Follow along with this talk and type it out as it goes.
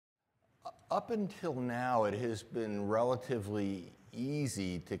up until now, it has been relatively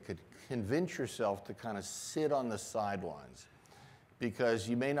easy to convince yourself to kind of sit on the sidelines, because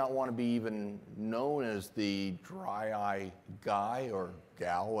you may not want to be even known as the dry eye guy or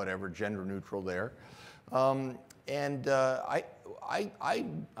gal, whatever, gender neutral there. I'm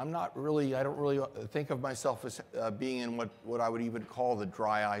not really, I don't really think of myself as being in what I would even call the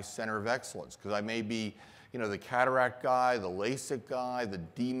dry eye center of excellence, because I may be, you know, the cataract guy, the LASIK guy, the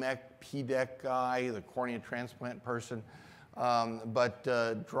DMEC, PDEC guy, the cornea transplant person. But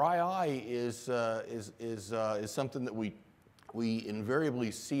dry eye is something that we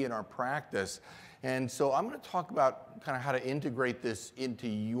invariably see in our practice. And so I'm going to talk about kind of how to integrate this into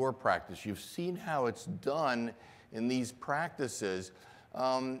your practice. You've seen how it's done in these practices,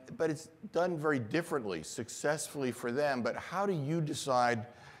 but it's done very differently, successfully for them. But how do you decide,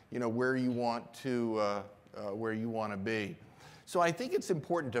 you know, where you want to be? So I think it's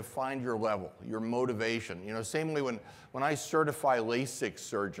important to find your level, your motivation. You know, same way when I certify LASIK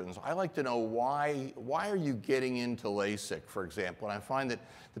surgeons, I like to know why are you getting into LASIK, for example. And I find that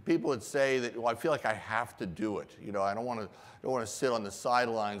the people that say that, well, I feel like I have to do it. You know, I don't want to sit on the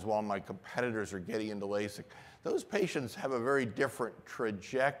sidelines while my competitors are getting into LASIK. Those patients have a very different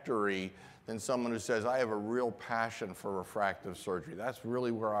trajectory than someone who says, I have a real passion for refractive surgery. That's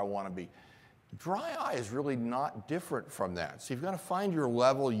really where I want to be. Dry eye is really not different from that. So you've got to find your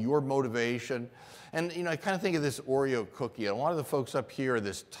level, your motivation. And, you know, I kind of think of this Oreo cookie. A lot of the folks up here are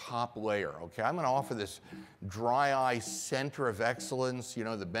this top layer, okay? I'm going to offer this dry eye center of excellence. You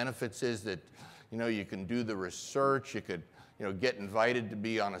know, the benefits is that, you know, you can do the research. You could, you know, get invited to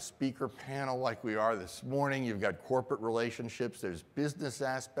be on a speaker panel like we are this morning. You've got corporate relationships. There's business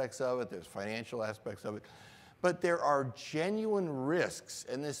aspects of it. There's financial aspects of it. But there are genuine risks,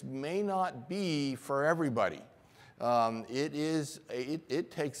 and this may not be for everybody. It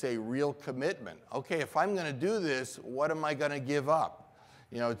takes a real commitment. Okay, if I'm going to do this, what am I going to give up?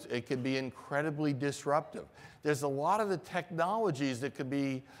 You know, it can be incredibly disruptive. There's a lot of the technologies that could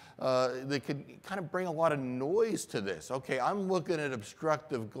be, that could kind of bring a lot of noise to this. Okay, I'm looking at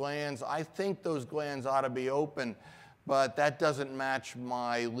obstructive glands. I think those glands ought to be open, but that doesn't match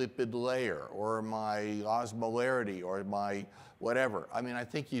my lipid layer or my osmolarity or my whatever. I mean, I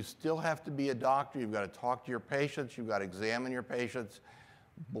think you still have to be a doctor. You've got to talk to your patients. You've got to examine your patients.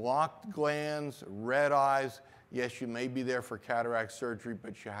 Blocked glands, red eyes. Yes, you may be there for cataract surgery,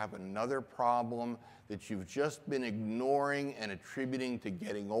 but you have another problem that you've just been ignoring and attributing to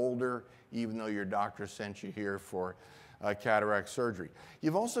getting older, even though your doctor sent you here for cataract surgery.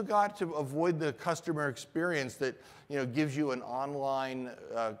 You've also got to avoid the customer experience that, you know, gives you an online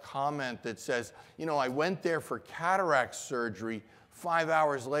comment that says, you know, I went there for cataract surgery. 5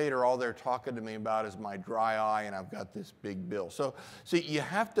 hours later, all they're talking to me about is my dry eye, and I've got this big bill. So you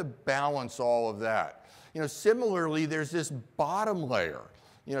have to balance all of that. You know, similarly, there's this bottom layer.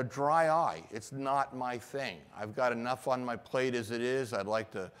 You know, dry eye, it's not my thing. I've got enough on my plate as it is. I'd like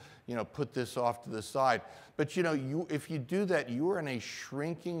to, you know, put this off to the side. But, you know, if you do that, you're in a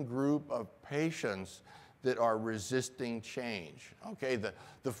shrinking group of patients that are resisting change. Okay,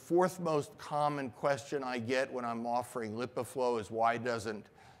 the fourth most common question I get when I'm offering LipiFlow is, why doesn't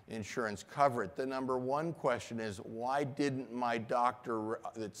insurance cover it? The number one question is, why didn't my doctor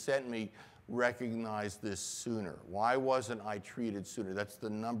that sent me recognize this sooner? Why wasn't I treated sooner? That's the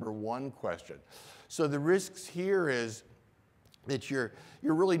number one question. So the risks here is that you're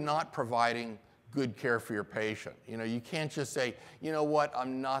really not providing good care for your patient. You know, you can't just say, you know what,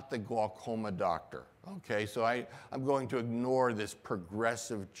 I'm not the glaucoma doctor. Okay, so I'm going to ignore this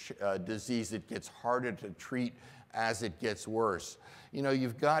progressive disease that gets harder to treat as it gets worse. You know,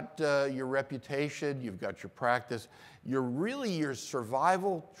 you've got your reputation, you've got your practice. Your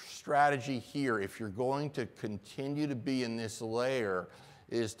survival strategy here, if you're going to continue to be in this layer,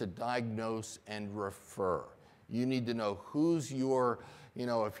 is to diagnose and refer. You need to know who's your, you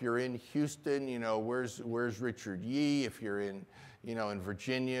know, if you're in Houston, you know, where's Richard Yee? If you're in, you know, in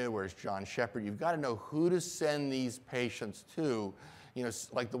Virginia, where's John Shepard? You've got to know who to send these patients to. You know,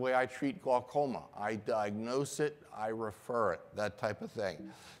 like the way I treat glaucoma. I diagnose it, I refer it, that type of thing.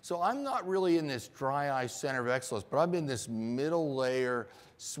 So I'm not really in this dry eye center of excellence, but I'm in this middle layer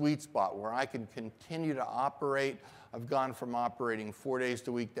sweet spot where I can continue to operate. I've gone from operating 4 days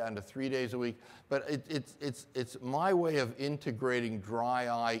a week down to 3 days a week, but it's my way of integrating dry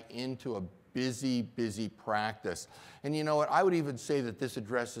eye into a busy practice. And you know what, I would even say that this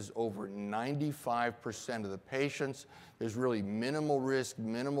addresses over 95% of the patients. There's really minimal risk,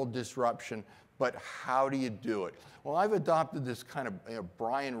 minimal disruption, but how do you do it? Well, I've adopted this kind of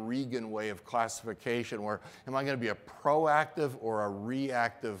Brian Regan way of classification where, am I going to be a proactive or a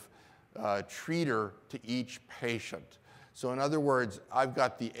reactive treater to each patient. So in other words, I've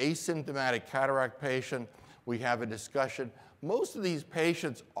got the asymptomatic cataract patient. We have a discussion. Most of these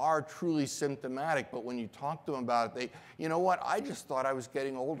patients are truly symptomatic, but when you talk to them about it, you know what, I just thought I was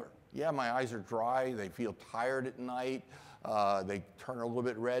getting older. Yeah, my eyes are dry, they feel tired at night, they turn a little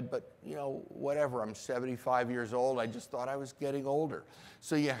bit red, but you know, whatever, I'm 75 years old, I just thought I was getting older.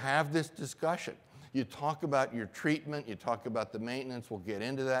 So you have this discussion. You talk about your treatment, you talk about the maintenance, we'll get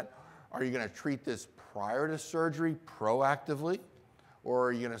into that. Are you going to treat this prior to surgery proactively? Or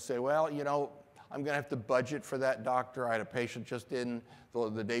are you going to say, well, you know, I'm going to have to budget for that, doctor. I had a patient just in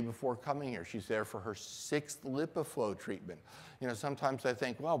the day before coming here. She's there for her 6th LipiFlow treatment. You know, sometimes I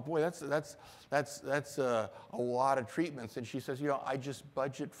think, well, boy, that's a lot of treatments. And she says, you know, I just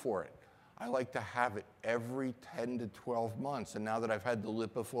budget for it. I like to have it every 10 to 12 months. And now that I've had the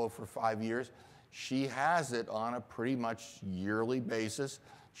LipiFlow for 5 years, she has it on a pretty much yearly basis,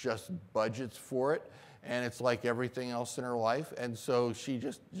 just budgets for it. And it's like everything else in her life, and so she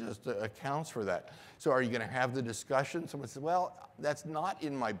just accounts for that. So are you going to have the discussion? Someone says, well, that's not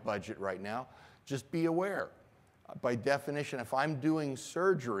in my budget right now. Just be aware. By definition, if I'm doing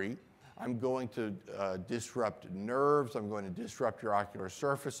surgery, I'm going to disrupt nerves, I'm going to disrupt your ocular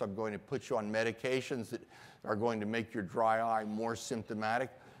surface, I'm going to put you on medications that are going to make your dry eye more symptomatic.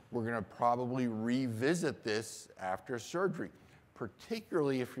 We're going to probably revisit this after surgery.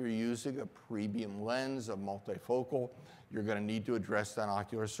 Particularly if you're using a premium lens, a multifocal, you're going to need to address that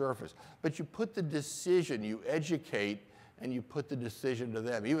ocular surface. But you put the decision, you educate, and you put the decision to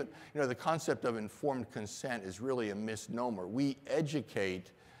them. Even, you know, the concept of informed consent is really a misnomer. We educate,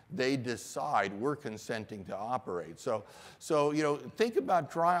 they decide, we're consenting to operate. So you know, think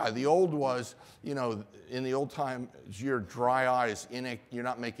about dry eye. The old was, you know, in the old time, your dry eye is you're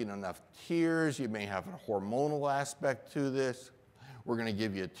not making enough tears, you may have a hormonal aspect to this. We're going to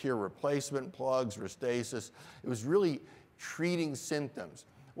give you tear replacement plugs, Restasis. It was really treating symptoms.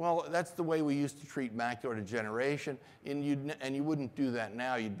 Well, that's the way we used to treat macular degeneration, and you wouldn't do that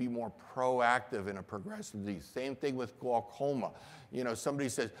now. You'd be more proactive in a progressive disease. Same thing with glaucoma. You know, somebody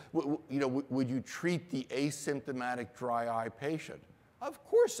says, you know, would you treat the asymptomatic dry eye patient? Of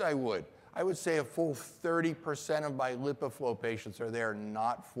course I would. I would say a full 30% of my LipiFlow patients are there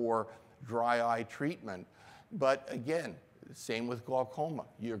not for dry eye treatment. But again, same with glaucoma.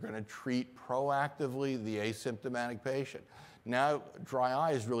 You're going to treat proactively the asymptomatic patient. Now, dry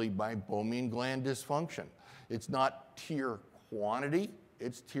eye is really meibomian gland dysfunction. It's not tear quantity,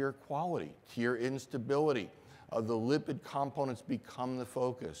 it's tear quality, tear instability. The lipid components become the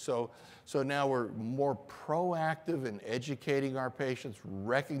focus. So now we're more proactive in educating our patients,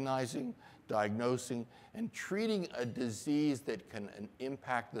 recognizing, diagnosing, and treating a disease that can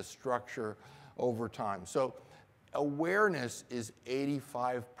impact the structure over time. So awareness is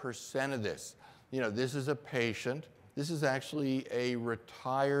 85% of this. You know, this is a patient. This is actually a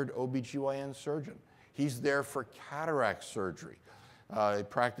retired OBGYN surgeon. He's there for cataract surgery. He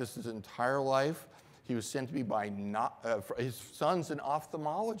practiced his entire life. He was sent to me by, his son's an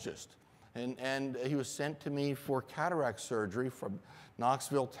ophthalmologist. And he was sent to me for cataract surgery from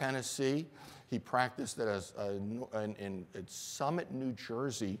Knoxville, Tennessee. He practiced in Summit, New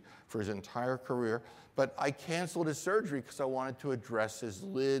Jersey for his entire career. But I canceled his surgery because I wanted to address his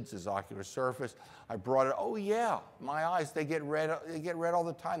lids, his ocular surface. I brought it, oh yeah, my eyes, they get red all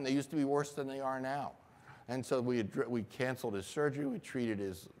the time. They used to be worse than they are now. And so we canceled his surgery. We treated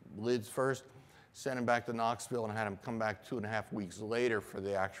his lids first, sent him back to Knoxville, and had him come back 2.5 weeks later for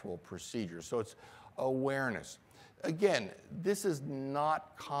the actual procedure. So it's awareness. Again, this is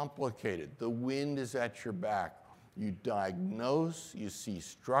not complicated. The wind is at your back. You diagnose, you see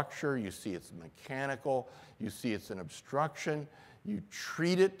structure, you see it's mechanical, you see it's an obstruction, you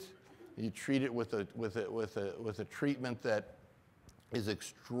treat it. You treat it with a treatment that is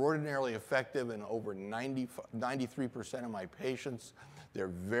extraordinarily effective in over 93% of my patients. They're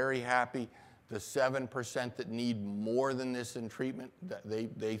very happy. The 7% that need more than this in treatment,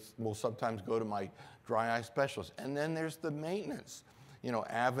 they will sometimes go to my dry eye specialist. And then there's the maintenance. You know,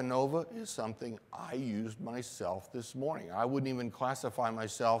 Avenova is something I used myself this morning. I wouldn't even classify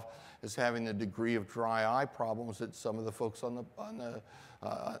myself as having the degree of dry eye problems that some of the folks on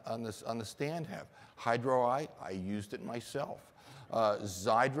the stand have. Hydro Eye, I used it myself.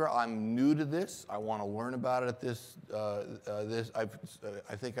 Xiidra, I'm new to this. I want to learn about it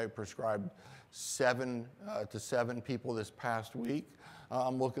I think I prescribed 7 to 7 people this past week.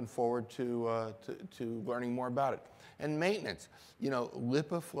 I'm looking forward to learning more about it. And maintenance, you know,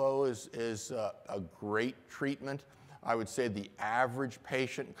 LipiFlow is a great treatment. I would say the average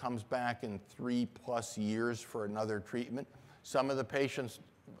patient comes back in 3+ years for another treatment. Some of the patients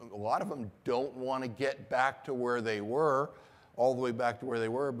a lot of them don't want to get back to where they were, all the way back to where they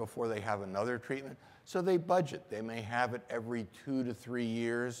were before they have another treatment. So they budget. They may have it every 2 to 3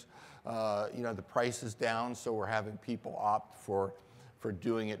 years. You know, the price is down, so we're having people opt for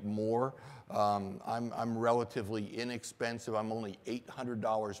doing it more. I'm relatively inexpensive. I'm only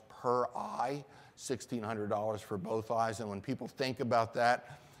 $800 per eye, $1,600 for both eyes. And when people think about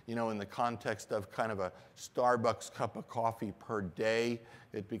that, you know, in the context of kind of a Starbucks cup of coffee per day,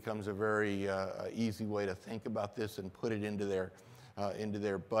 it becomes a very easy way to think about this and put it into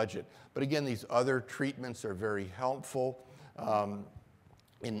their budget. But again, these other treatments are very helpful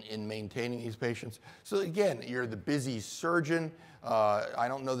in maintaining these patients. So again, you're the busy surgeon. I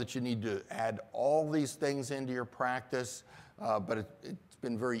don't know that you need to add all these things into your practice, but it's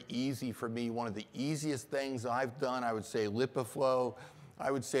been very easy for me. One of the easiest things I've done, I would say LipiFlow. I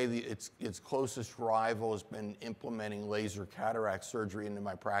would say its closest rival has been implementing laser cataract surgery into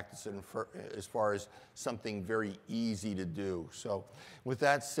my practice as far as something very easy to do. So with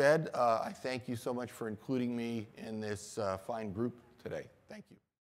that said, I thank you so much for including me in this fine group today. Thank you.